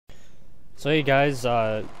So hey guys,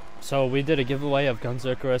 so we did a giveaway of Guns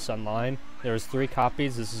Icarus online. There's 3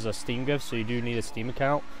 copies. This is a Steam gift, so you do need a Steam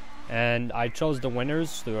account. And I chose the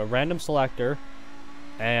winners through a random selector,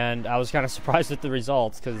 and I was kind of surprised at the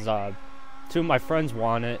results because 2 of my friends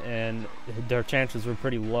won it, and their chances were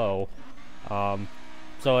pretty low. So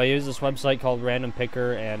I used this website called Random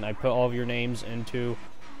Picker, and I put all of your names into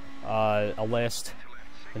a list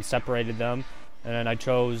and separated them, and then I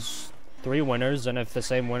chose 3 winners, and if the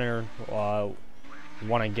same winner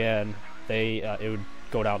won again, it would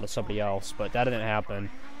go down to somebody else. But that didn't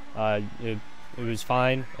happen. It was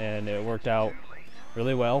fine, and it worked out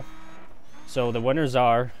really well. So the winners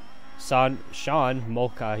are Sean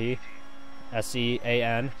Mulcahy,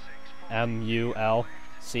 SeanMulcahy,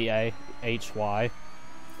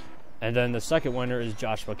 and then the second winner is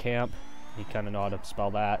Joshua Camp. You kind of know how to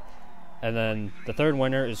spell that. And then the third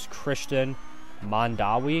winner is Christian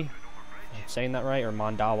Mandawe. I'm saying that right, or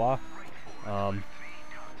Mandawa. I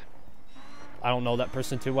don't know that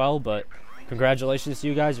person too well, but congratulations to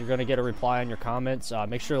you guys. You're going to get a reply on your comments.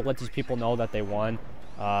 Make sure to let these people know that they won.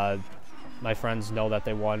 My friends know that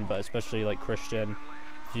they won, but especially like Christian,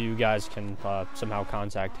 if you guys can somehow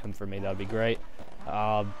contact him for me, that would be great.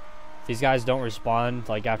 If these guys don't respond,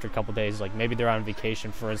 like after a couple days, like maybe they're on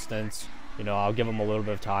vacation, for instance, you know, I'll give them a little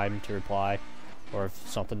bit of time to reply, or if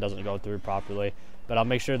something doesn't go through properly. But I'll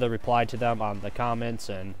make sure to reply to them on the comments,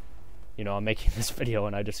 and, you know, I'm making this video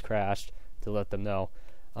and I just crashed to let them know.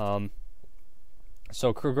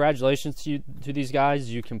 So congratulations to these guys.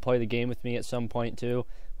 You can play the game with me at some point too,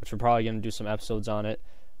 which we're probably going to do some episodes on it.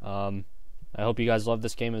 I hope you guys love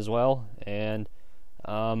this game as well, and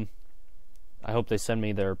I hope they send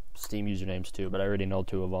me their Steam usernames too, but I already know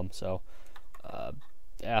 2 of them, so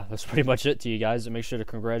yeah, that's pretty much it to you guys. And make sure to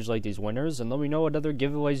congratulate these winners, and let me know what other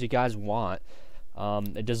giveaways you guys want.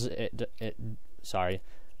 Sorry,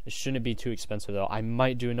 it shouldn't be too expensive though. I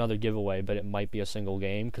might do another giveaway, but it might be a single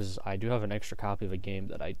game, because I do have an extra copy of a game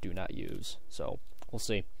that I do not use. So we'll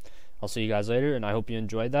see. I'll see you guys later, and I hope you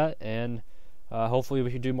enjoyed that, and hopefully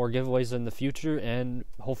we can do more giveaways in the future, and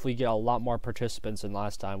hopefully get a lot more participants than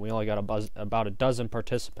last time. We only got about a dozen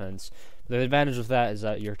participants. The advantage of that is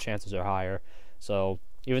that your chances are higher. So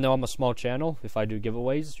even though I'm a small channel, if I do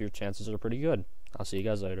giveaways, your chances are pretty good. I'll see you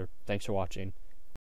guys later. Thanks for watching.